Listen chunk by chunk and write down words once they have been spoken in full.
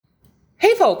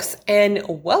Hey folks, and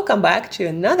welcome back to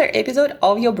another episode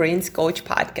of your Brains Coach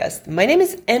podcast. My name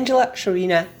is Angela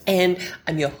Sharina and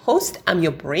I'm your host, I'm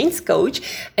your Brains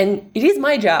Coach, and it is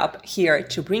my job here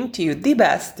to bring to you the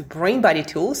best brain body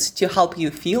tools to help you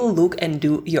feel, look, and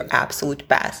do your absolute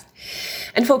best.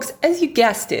 And folks, as you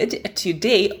guessed it,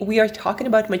 today we are talking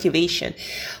about motivation.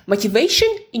 Motivation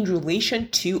in relation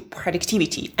to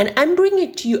productivity. And I'm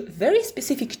bringing to you very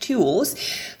specific tools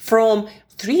from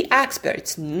three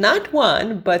experts, not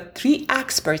one, but three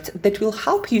experts that will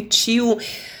help you to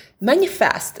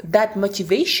manifest that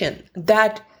motivation,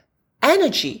 that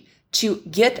energy to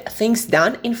get things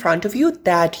done in front of you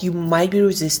that you might be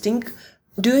resisting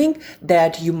doing,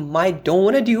 that you might don't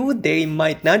want to do. They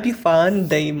might not be fun,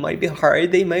 they might be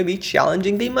hard, they might be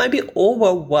challenging, they might be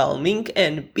overwhelming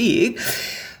and big.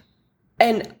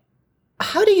 And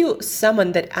how do you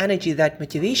summon that energy, that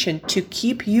motivation to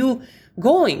keep you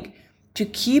going, to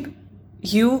keep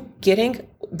you getting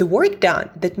the work done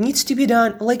that needs to be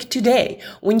done, like today,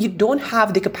 when you don't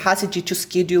have the capacity to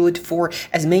schedule it for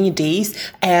as many days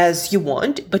as you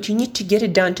want, but you need to get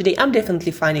it done today? I'm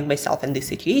definitely finding myself in this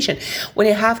situation when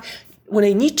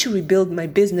I need to rebuild my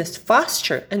business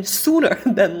faster and sooner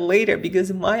than later,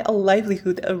 because my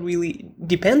livelihood really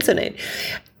depends on it.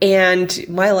 And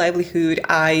my livelihood,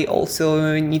 I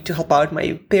also need to help out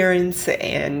my parents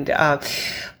and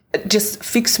just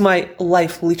fix my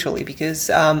life literally, because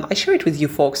I share it with you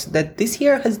folks that this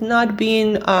year has not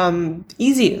been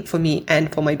easy for me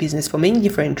and for my business for many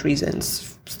different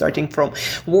reasons, starting from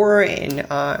war and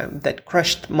that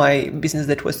crushed my business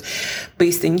that was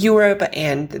based in Europe,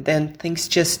 and then things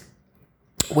just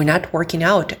were not working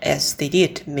out as they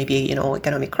did, maybe,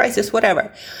 economic crisis,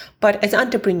 whatever. But as an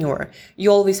entrepreneur,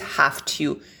 you always have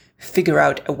to figure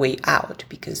out a way out,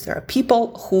 because there are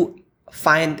people who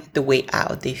find the way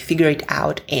out, they figure it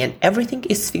out, and everything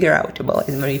is figure outable,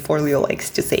 as Marie Forleo likes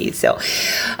to say. So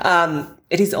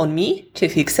it is on me to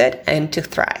fix it and to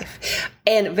thrive.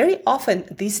 And very often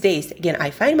these days, again, I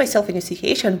find myself in a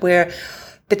situation where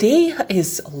the day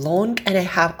is long and I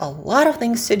have a lot of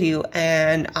things to do,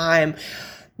 and I'm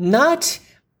not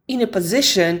in a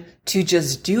position to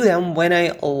just do them when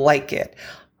I like it.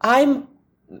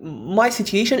 My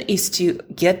situation is to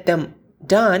get them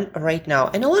done right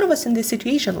now. And a lot of us in this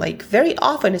situation, like very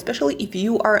often, especially if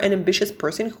you are an ambitious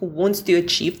person who wants to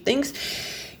achieve things,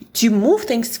 to move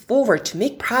things forward, to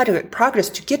make progress,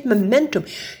 to get momentum,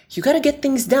 you got to get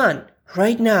things done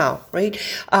right now, right?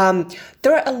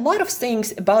 There are a lot of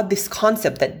things about this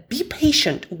concept that be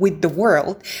patient with the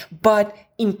world, but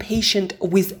impatient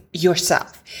with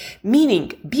yourself.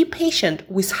 Meaning, be patient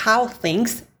with how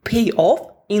things pay off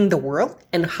in the world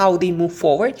and how they move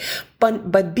forward,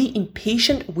 but be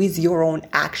impatient with your own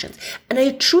actions. And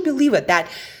I truly believe it, that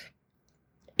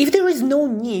if there is no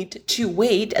need to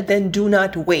wait, then do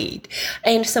not wait.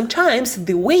 And sometimes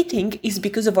the waiting is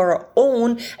because of our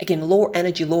own, again, lower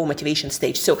energy, lower motivation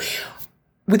stage. So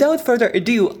without further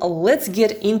ado, let's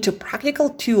get into practical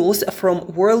tools from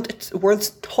world's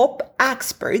top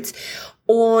experts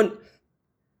on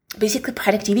basically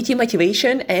productivity,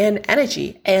 motivation, and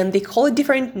energy. And they call it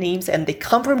different names and they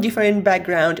come from different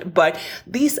background, but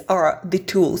these are the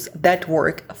tools that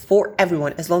work for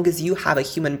everyone as long as you have a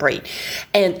human brain.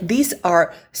 And these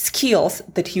are skills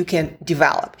that you can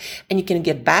develop, and you can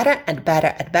get better and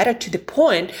better and better to the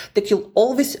point that you'll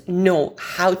always know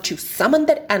how to summon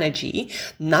that energy,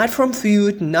 not from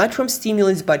food, not from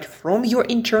stimulants, but from your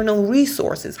internal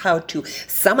resources, how to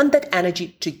summon that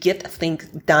energy to get things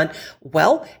done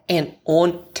well and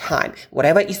on time,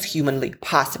 whatever is humanly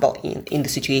possible in the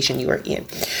situation you are in.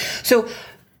 So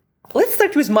let's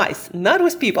start with mice, not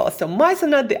with people. So mice are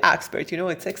not the expert,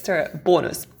 it's extra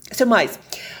bonus. So mice,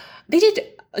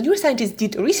 neuroscientists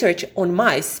did research on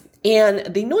mice, and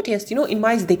they noticed, in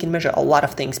mice, they can measure a lot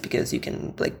of things, because you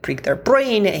can prick their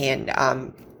brain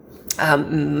and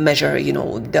measure,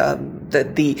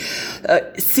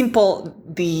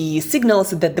 the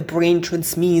signals that the brain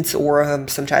transmits, or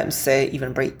sometimes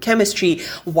even brain chemistry,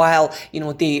 while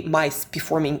the mice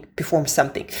perform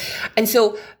something. And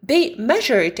so they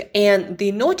measured, and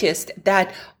they noticed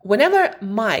that whenever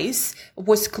mice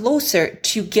was closer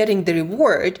to getting the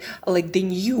reward, like they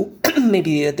knew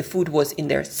maybe the food was in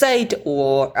their sight,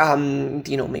 or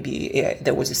maybe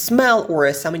there was a smell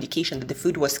or some indication that the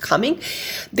food was coming,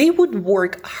 they would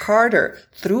work harder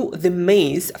through the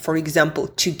maze, for example,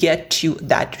 to get to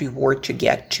that reward, to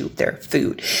get to their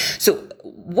food. So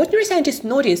what neuroscientists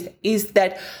noticed is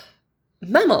that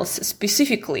mammals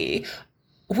specifically,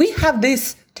 we have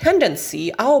this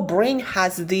tendency, our brain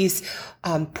has this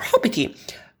property,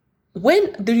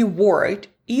 when the reward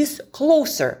is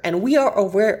closer and we are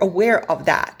aware of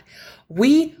that,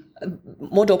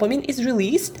 more dopamine is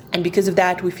released, and because of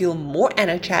that we feel more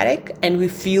energetic and we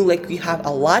feel like we have a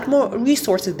lot more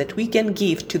resources that we can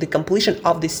give to the completion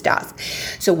of this task.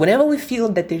 So whenever we feel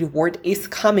that the reward is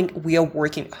coming, we are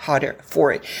working harder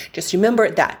for it. Just remember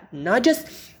that not just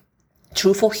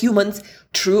true for humans,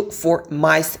 true for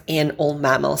mice and all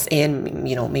mammals and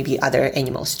maybe other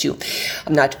animals too.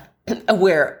 I'm not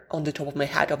aware on the top of my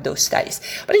head of those studies,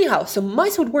 but anyhow, so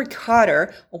mice would work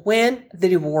harder when the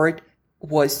reward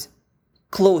was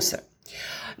closer.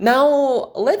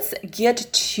 Now, let's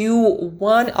get to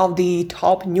one of the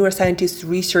top neuroscientist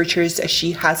researchers.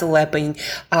 She has a lab in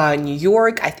New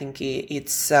York. I think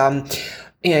it's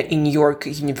in New York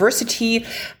University.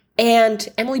 And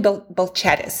Emily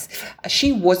Balcetis,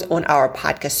 she was on our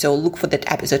podcast, so look for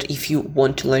that episode if you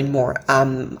want to learn more.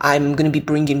 I'm going to be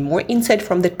bringing more insight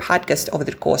from that podcast over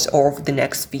the course of the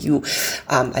next few,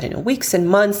 weeks and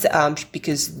months,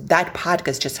 because that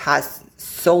podcast just has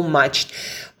so much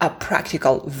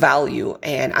practical value,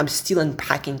 and I'm still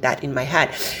unpacking that in my head.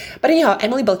 But anyhow,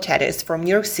 Emily Balcetis from New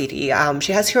York City,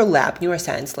 she has her lab,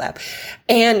 neuroscience lab,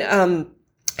 and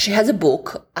she has a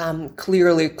book,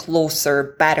 Clearly,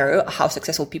 Closer, Better, How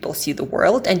Successful People See the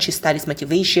World. And she studies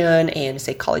motivation and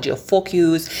psychology of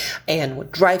focus and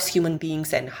what drives human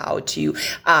beings and how to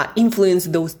influence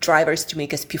those drivers to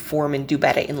make us perform and do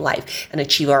better in life and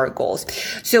achieve our goals.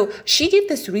 So she did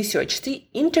this research. She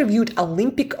interviewed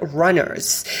Olympic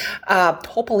runners,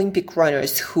 top Olympic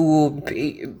runners who,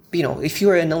 if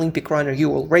you're an Olympic runner,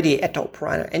 you're already a top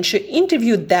runner. And she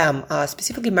interviewed them,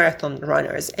 specifically marathon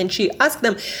runners, and she asked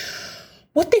them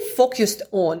what they focused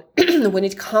on when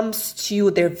it comes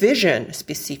to their vision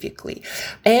specifically,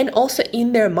 and also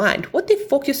in their mind, what they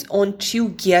focused on to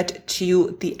get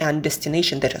to the end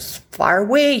destination that is far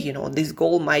away. This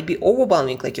goal might be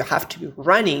overwhelming, like you have to be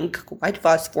running quite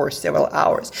fast for several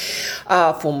hours.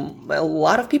 For a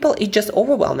lot of people, it's just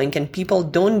overwhelming, and people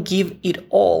don't give it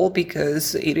all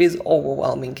because it is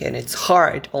overwhelming and it's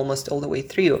hard almost all the way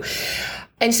through.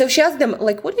 And so she asked them,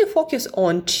 what do you focus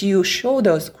on to show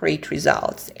those great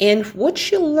results? And what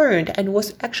she learned, and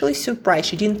was actually surprised,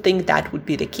 she didn't think that would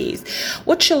be the case.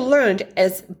 What she learned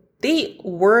is they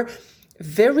were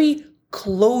very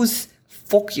close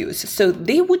focus. So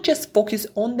they would just focus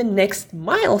on the next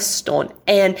milestone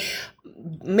and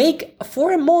make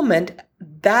for a moment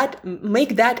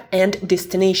make that end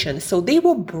destination. So they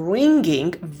were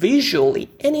bringing visually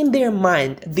and in their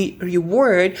mind the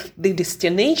reward, the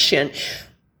destination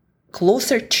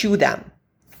closer to them.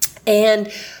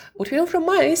 And what we know from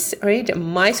mice, right?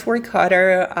 Mice work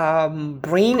harder,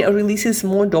 brain releases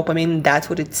more dopamine. That's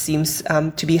what it seems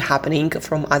to be happening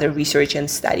from other research and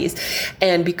studies.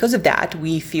 And because of that,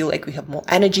 we feel like we have more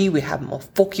energy, we have more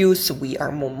focus, we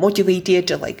are more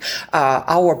motivated,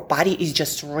 our body is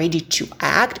just ready to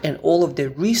act, and all of the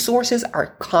resources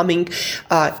are coming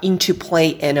into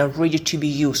play and are ready to be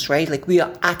used, right? We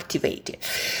are activated.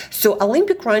 So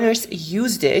Olympic runners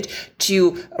used it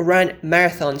to run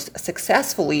marathons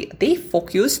successfully. They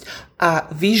focused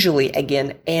visually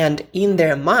again and in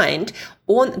their mind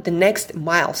on the next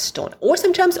milestone, or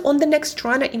sometimes on the next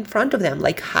runner in front of them.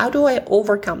 How do I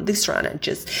overcome this runner?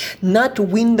 Just not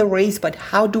win the race, but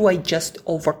how do I just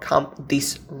overcome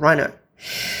this runner?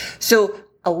 So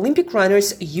Olympic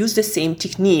runners use the same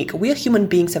technique. We human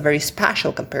beings are very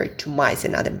special compared to mice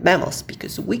and other mammals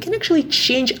because we can actually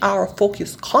change our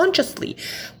focus consciously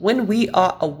when we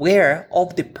are aware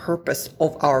of the purpose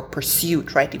of our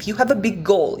pursuit, right? If you have a big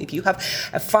goal, if you have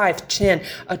a 5, 10,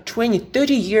 a 20,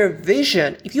 30-year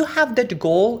vision, if you have that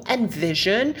goal and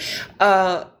vision,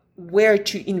 where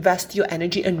to invest your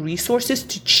energy and resources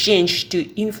to change, to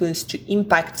influence, to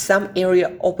impact some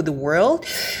area of the world,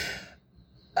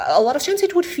 a lot of times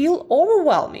it would feel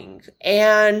overwhelming.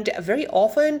 And very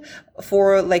often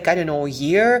for a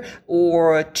year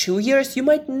or 2 years, you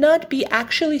might not be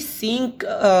actually seeing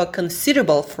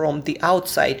considerable from the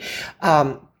outside.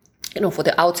 For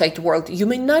the outside world, you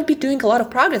may not be doing a lot of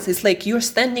progress. It's like you're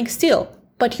standing still,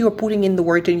 but you're putting in the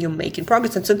work and you're making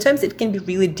progress. And sometimes it can be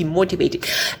really demotivating.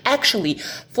 Actually,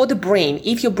 for the brain,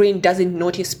 if your brain doesn't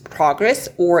notice progress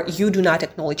or you do not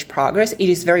acknowledge progress, it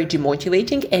is very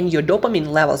demotivating, and your dopamine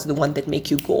levels, the one that make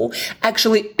you go,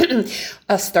 actually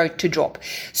start to drop.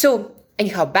 So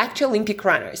anyhow, back to Olympic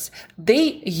runners.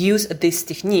 They use this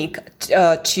technique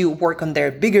to work on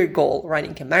their bigger goal,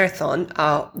 running a marathon.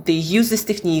 They use this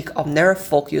technique of narrow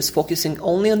focus, focusing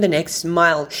only on the next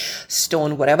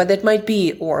milestone, whatever that might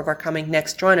be, or overcoming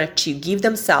next runner, to give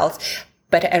themselves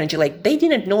better energy. They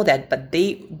didn't know that, but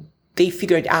they they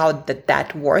figured out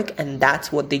that worked, and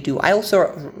that's what they do. I also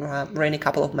ran a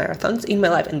couple of marathons in my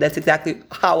life, and that's exactly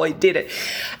how I did it.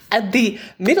 At the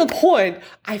middle point,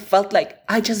 I felt like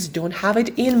I just don't have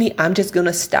it in me. I'm just going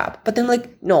to stop. But then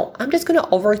no, I'm just going to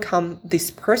overcome this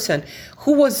person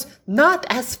who was not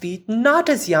as fit, not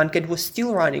as young, and was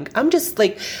still running. I'm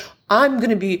going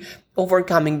to be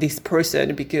overcoming this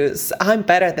person because I'm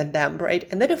better than them, right?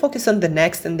 And then I focus on the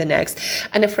next and the next.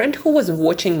 And a friend who was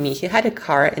watching me, he had a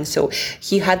car, and so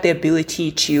he had the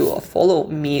ability to follow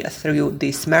me through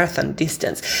this marathon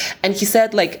distance. And he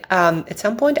said, at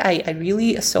some point, I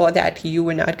really saw that you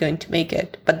were not going to make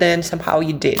it, but then somehow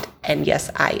you did. And yes,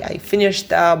 I finished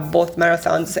both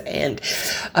marathons, and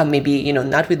maybe,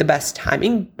 not with the best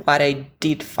timing, but I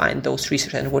did find those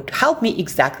research and what helped me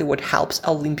exactly what helps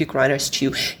Olympic runners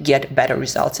to get better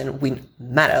results and win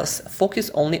medals. Focus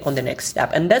only on the next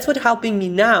step. And that's what helping me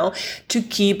now to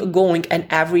keep going and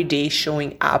every day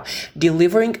showing up,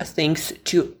 delivering things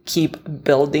to keep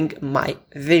building my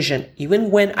vision. Even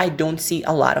when I don't see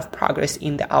a lot of progress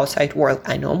in the outside world,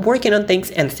 I know I'm working on things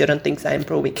and certain things I'm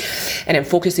improving, and I'm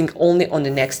focusing only on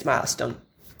the next milestone.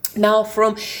 Now,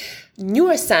 from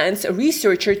neuroscience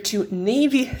researcher to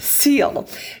Navy SEAL.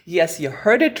 Yes, you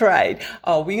heard it right.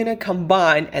 We're going to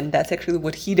combine, and that's actually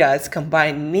what he does,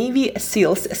 combine Navy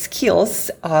SEAL's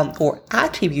skills or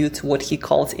attributes, what he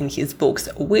calls in his books,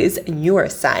 with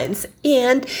neuroscience.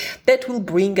 And that will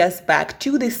bring us back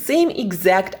to the same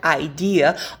exact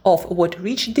idea of what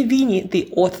Rich Divini,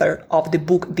 the author of the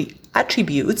book, The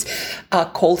Attributes,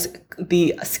 calls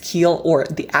the skill or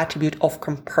the attribute of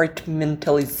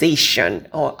compartmentalization.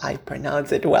 Oh, I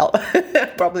pronounce it well.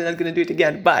 Probably not going to do it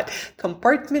again, but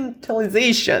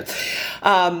compartmentalization.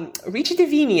 Rich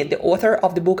Divini, the author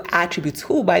of the book Attributes,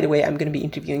 who, by the way, I'm going to be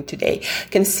interviewing today,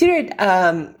 considered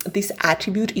this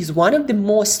attribute is one of the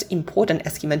most important,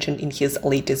 as he mentioned in his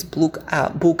latest book,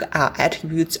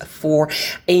 Attributes for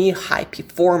any high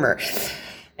performer.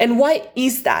 And why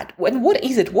is that? And what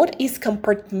is it? What is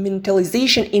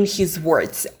compartmentalization in his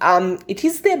words? It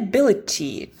is the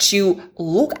ability to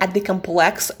look at the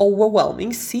complex,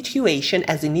 overwhelming situation.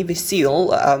 As a Navy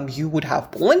SEAL, you would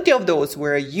have plenty of those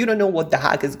where you don't know what the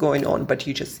heck is going on, but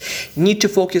you just need to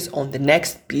focus on the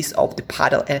next piece of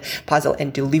the puzzle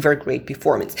and deliver great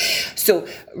performance. So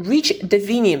Rich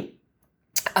Divini,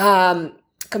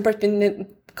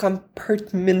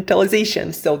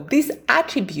 compartmentalization. So this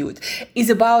attribute is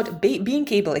about being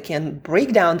able to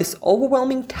break down this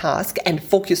overwhelming task and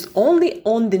focus only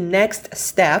on the next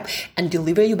step and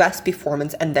deliver your best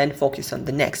performance, and then focus on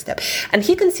the next step. And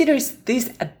he considers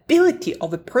this ability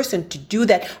of a person to do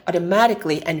that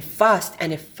automatically and fast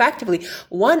and effectively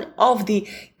one of the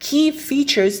key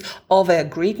features of a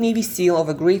great Navy SEAL, of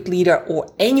a great leader,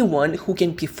 or anyone who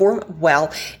can perform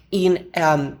well in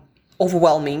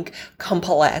overwhelming,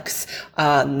 complex,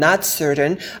 not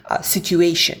certain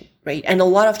situation, right? And a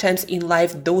lot of times in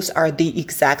life, those are the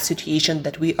exact situation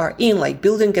that we are in, like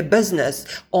building a business.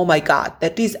 Oh my God,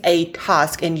 that is a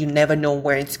task and you never know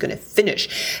where it's going to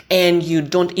finish. And you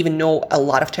don't even know a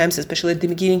lot of times, especially at the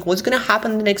beginning, what's going to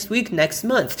happen the next week, next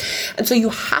month. And so you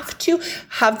have to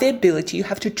have the ability, you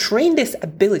have to train this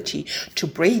ability to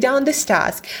break down this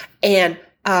task and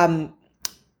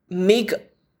make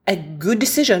a good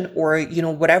decision, or,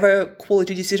 whatever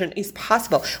quality decision is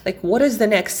possible. Like, what is the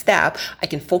next step I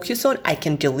can focus on, I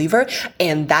can deliver,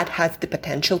 and that has the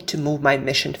potential to move my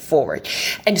mission forward.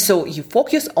 And so you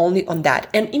focus only on that.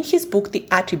 And in his book, The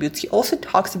Attributes, he also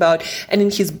talks about, and in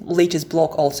his latest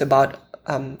blog also about,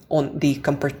 on the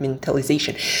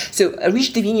compartmentalization. So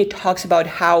Rich Divini talks about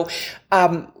how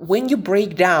when you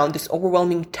break down this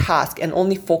overwhelming task and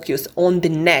only focus on the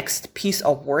next piece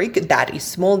of work that is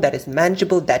small, that is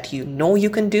manageable, that you know you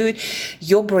can do it,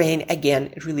 your brain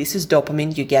again releases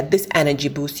dopamine. You get this energy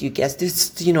boost, you get this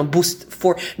boost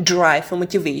for drive, for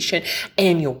motivation,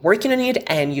 and you're working on it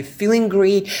and you're feeling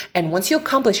great. And once you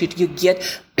accomplish it, you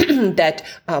get that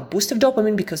boost of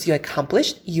dopamine because you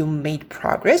accomplished, you made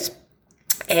progress.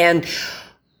 And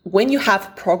when you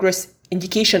have progress,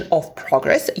 indication of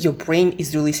progress, your brain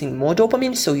is releasing more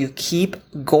dopamine, so you keep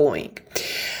going.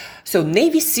 So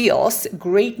Navy SEALs,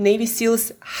 great Navy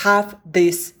SEALs, have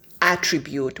this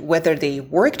attribute, whether they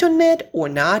worked on it or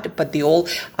not, but they all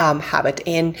have it.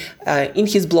 And in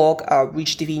his blog,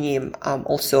 Rich Divini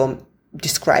also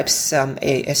describes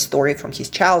a story from his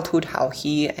childhood, how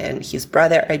he and his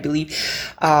brother, I believe,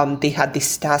 they had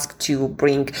this task to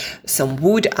bring some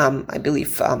wood. I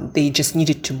believe they just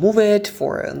needed to move it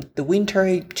for the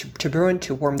winter to burn,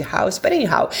 to warm the house. But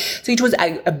anyhow, so it was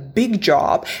a big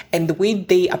job, and the way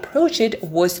they approached it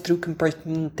was through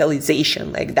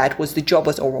compartmentalization. Like that was the job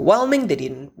was overwhelming. They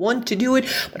didn't want to do it,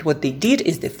 but what they did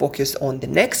is they focused on the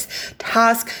next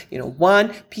task,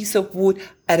 one piece of wood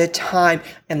at a time,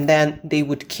 and then they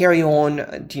would carry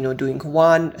on, doing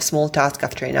one small task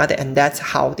after another, and that's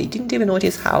how they didn't even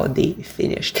notice how they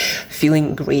finished,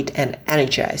 feeling great and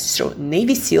energized. So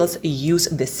Navy SEALs use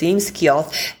the same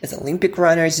skills as Olympic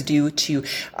runners do to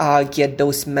get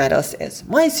those medals, as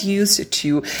mice used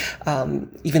to,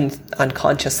 even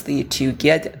unconsciously, to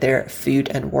get their food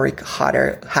and work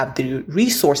harder, have the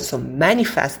resources, so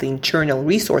manifest the internal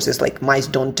resources, like mice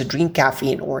don't drink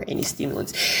caffeine or any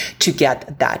stimulants to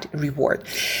get that reward.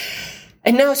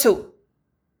 And now, so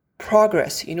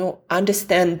progress,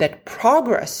 understand that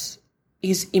progress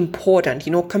is important,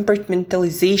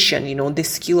 compartmentalization, the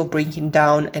skill of breaking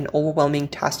down an overwhelming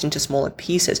task into smaller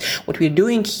pieces. What we're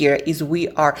doing here is we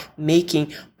are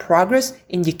making progress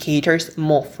indicators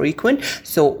more frequent.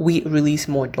 So we release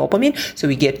more dopamine. So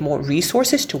we get more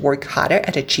resources to work harder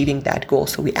at achieving that goal.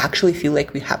 So we actually feel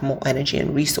like we have more energy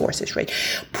and resources, right?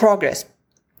 Progress.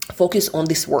 Focus on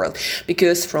this world,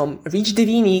 because from Rich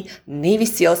Davini, Navy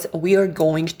SEALs, we are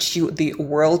going to the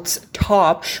world's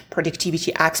top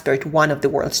productivity expert, one of the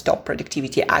world's top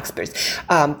productivity experts,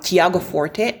 Tiago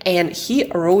Forte, and he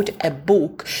wrote a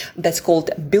book that's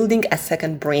called Building a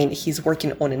Second Brain. He's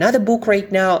working on another book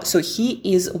right now. So he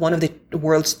is one of the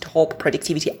world's top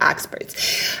productivity experts.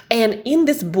 And in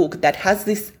this book that has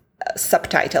this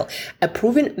subtitle, a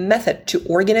proven method to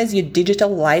organize your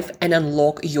digital life and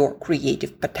unlock your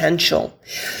creative potential.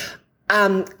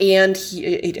 And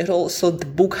it also, the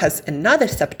book has another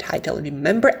subtitle,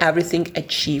 Remember Everything,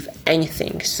 Achieve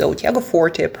Anything. So Tiago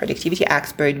Forte, productivity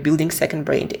expert, Building Second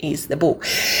Brain is the book.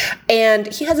 And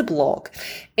he has a blog.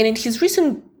 And in his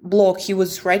recent blog, he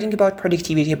was writing about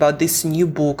productivity, about this new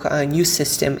book, a new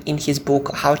system in his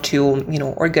book, how to,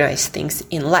 organize things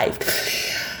in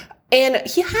life. And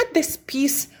he had this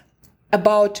piece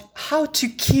about how to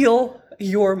kill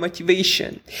your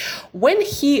motivation. When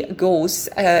he goes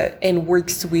and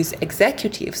works with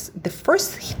executives, the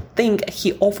first thing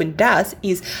he often does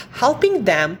is helping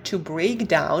them to break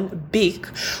down big,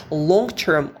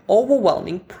 long-term,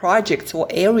 overwhelming projects or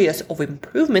areas of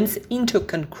improvements into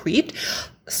concrete,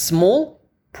 small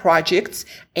projects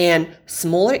and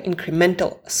smaller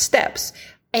incremental steps.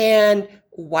 And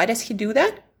why does he do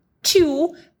that?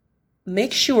 To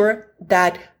make sure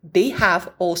that they have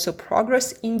also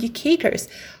progress indicators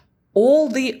all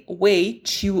the way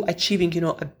to achieving,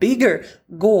 a bigger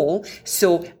goal.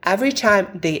 So every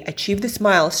time they achieve this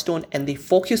milestone and they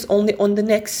focus only on the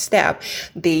next step,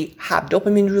 they have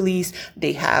dopamine release,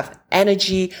 they have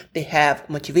energy, they have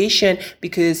motivation,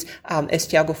 because as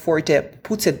Tiago Forte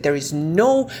puts it, there is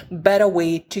no better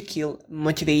way to kill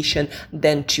motivation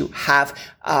than to have,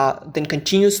 than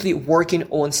continuously working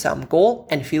on some goal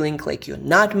and feeling like you're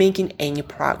not making any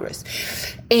progress.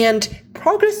 And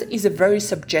progress is a very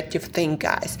subjective thing,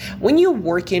 guys. When you're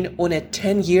working on a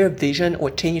 10-year vision or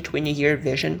 10 or 20-year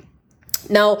vision,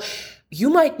 now, you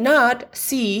might not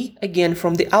see, again,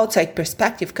 from the outside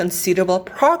perspective, considerable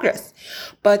progress,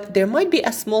 but there might be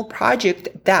a small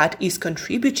project that is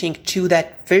contributing to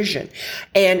that vision,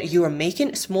 and you are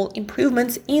making small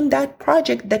improvements in that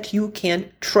project that you can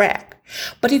track.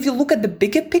 But if you look at the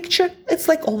bigger picture, it's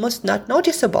like almost not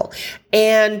noticeable.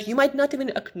 And you might not even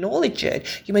acknowledge it.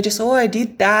 You might just, I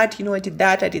did that, I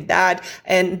did that.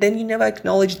 And then you never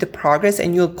acknowledge the progress,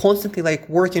 and you're constantly like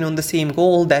working on the same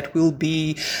goal that will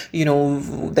be,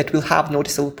 that will have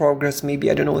noticeable progress, maybe,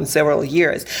 in several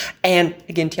years. And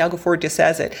again, Tiago Forte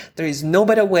says it, there is no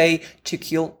better way to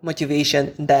kill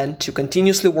motivation than to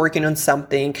continuously working on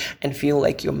something and feel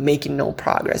like you're making no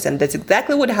progress. And that's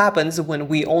exactly what happens when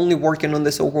we only working on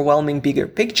this overwhelming bigger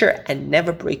picture and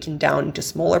never breaking down into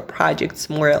smaller projects,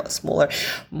 smaller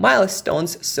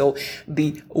milestones. So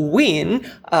the win,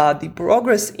 the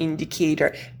progress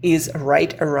indicator is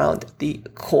right around the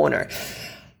corner.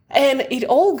 And it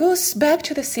all goes back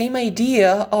to the same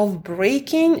idea of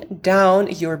breaking down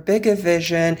your bigger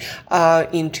vision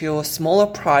into smaller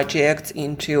projects,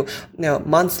 into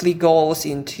monthly goals,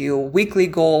 into weekly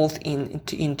goals,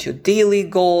 into daily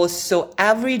goals. So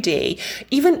every day,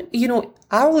 even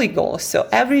hourly goals. So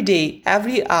every day,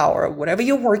 every hour, whatever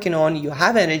you're working on, you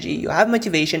have energy, you have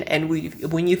motivation, and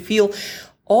when you feel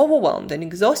overwhelmed and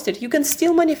exhausted, you can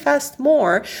still manifest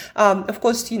more. Of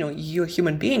course, you're a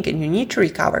human being and you need to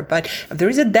recover, but if there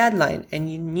is a deadline and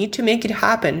you need to make it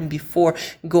happen before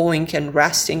going and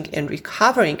resting and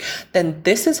recovering, then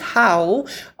this is how,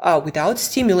 without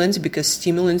stimulants, because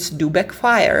stimulants do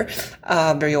backfire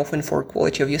very often for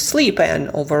quality of your sleep and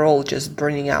overall just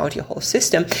burning out your whole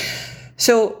system.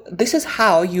 So this is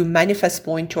how you manifest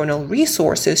more internal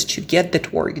resources to get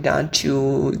that work done,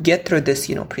 to get through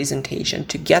this, presentation,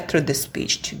 to get through this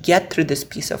speech, to get through this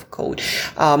piece of code.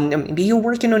 Maybe you're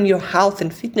working on your health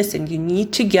and fitness and you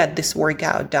need to get this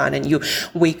workout done, and you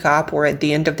wake up or at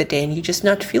the end of the day and you're just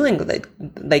not feeling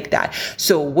like that.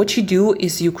 So what you do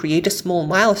is you create a small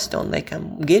milestone, like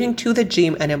I'm getting to the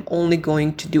gym and I'm only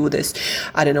going to do this,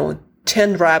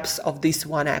 10 reps of this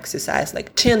one exercise,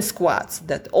 like 10 squats.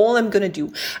 That's all I'm going to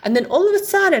do. And then all of a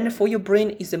sudden, for your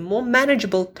brain, is a more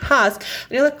manageable task.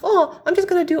 And you're like, oh, I'm just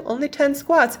going to do only 10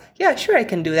 squats. Yeah, sure, I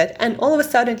can do that. And all of a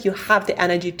sudden, you have the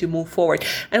energy to move forward.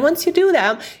 And once you do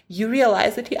that, you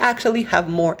realize that you actually have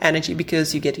more energy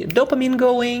because you get your dopamine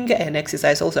going, and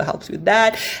exercise also helps with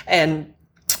that. And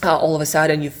all of a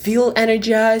sudden you feel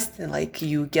energized and like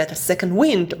you get a second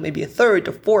wind, or maybe a third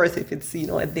or fourth if it's,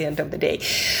 at the end of the day.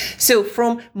 So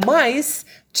from mice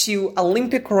to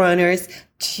Olympic runners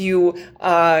to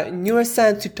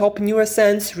neuroscience, to top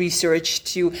neuroscience research,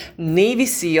 to Navy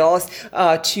SEALs,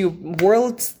 to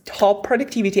world's top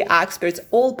productivity experts,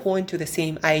 all point to the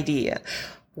same idea.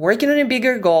 Working on a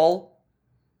bigger goal,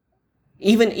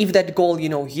 even if that goal,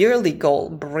 yearly goal,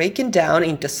 break it down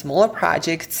into smaller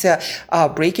projects,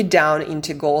 break it down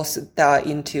into goals,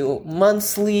 into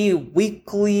monthly,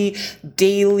 weekly,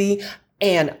 daily,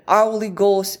 and hourly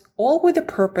goals, all with the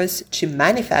purpose to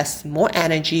manifest more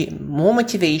energy, more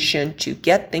motivation, to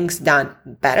get things done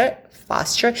better,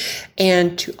 faster,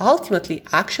 and to ultimately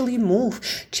actually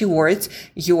move towards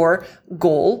your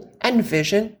goal and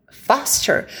vision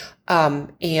faster.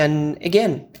 And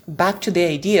again, back to the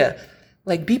idea,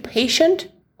 like be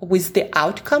patient with the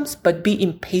outcomes, but be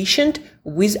impatient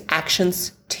with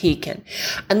actions taken.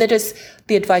 And that is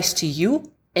the advice to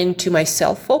you and to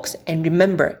myself, folks. And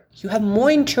remember, you have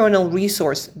more internal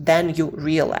resource than you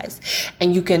realize.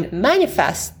 And you can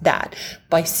manifest that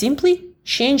by simply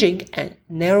changing and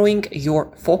narrowing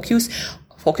your focus,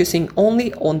 focusing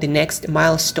only on the next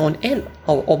milestone and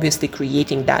obviously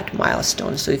creating that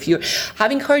milestone. So if you're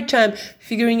having a hard time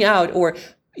figuring out or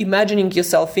imagining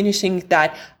yourself finishing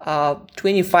that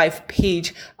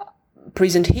 25-page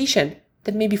presentation,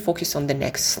 then maybe focus on the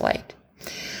next slide.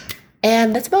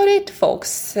 And that's about it,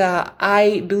 folks.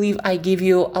 I believe I give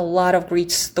you a lot of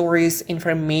great stories,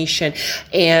 information,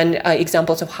 and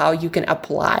examples of how you can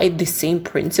apply the same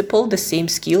principle, the same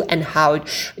skill, and how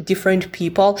different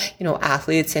people,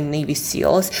 athletes and Navy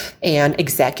SEALs and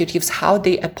executives, how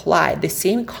they apply the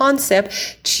same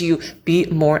concept to be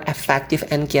more effective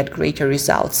and get greater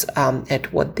results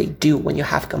at what they do when you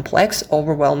have complex,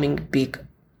 overwhelming, big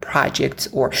projects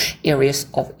or areas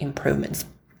of improvements.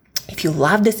 If you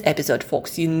love this episode,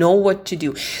 folks, you know what to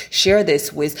do. Share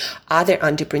this with other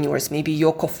entrepreneurs, maybe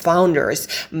your co-founders,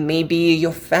 maybe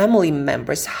your family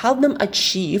members. Help them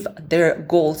achieve their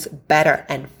goals better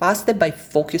and faster by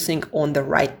focusing on the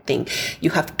right thing. You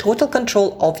have total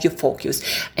control of your focus.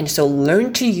 And so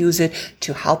learn to use it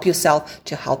to help yourself,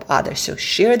 to help others. So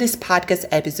share this podcast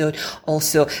episode.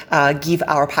 Also, give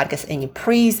our podcast any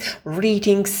praise,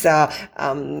 ratings,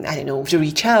 to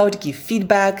reach out, give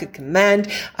feedback, comment,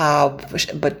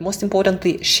 but most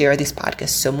importantly, share this podcast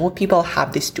so more people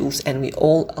have these tools and we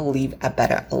all live a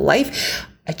better life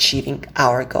achieving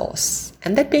our goals.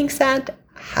 And that being said,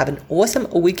 have an awesome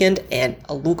weekend and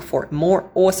look for more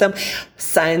awesome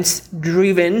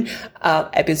science-driven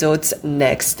episodes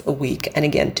next week. And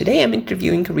again, today I'm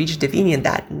interviewing Rich Davinian,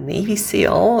 that Navy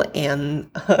SEAL, and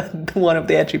one of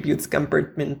the attributes,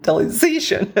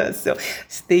 compartmentalization. So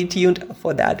stay tuned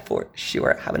for that for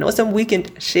sure. Have an awesome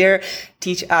weekend. Share,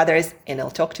 teach others, and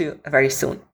I'll talk to you very soon.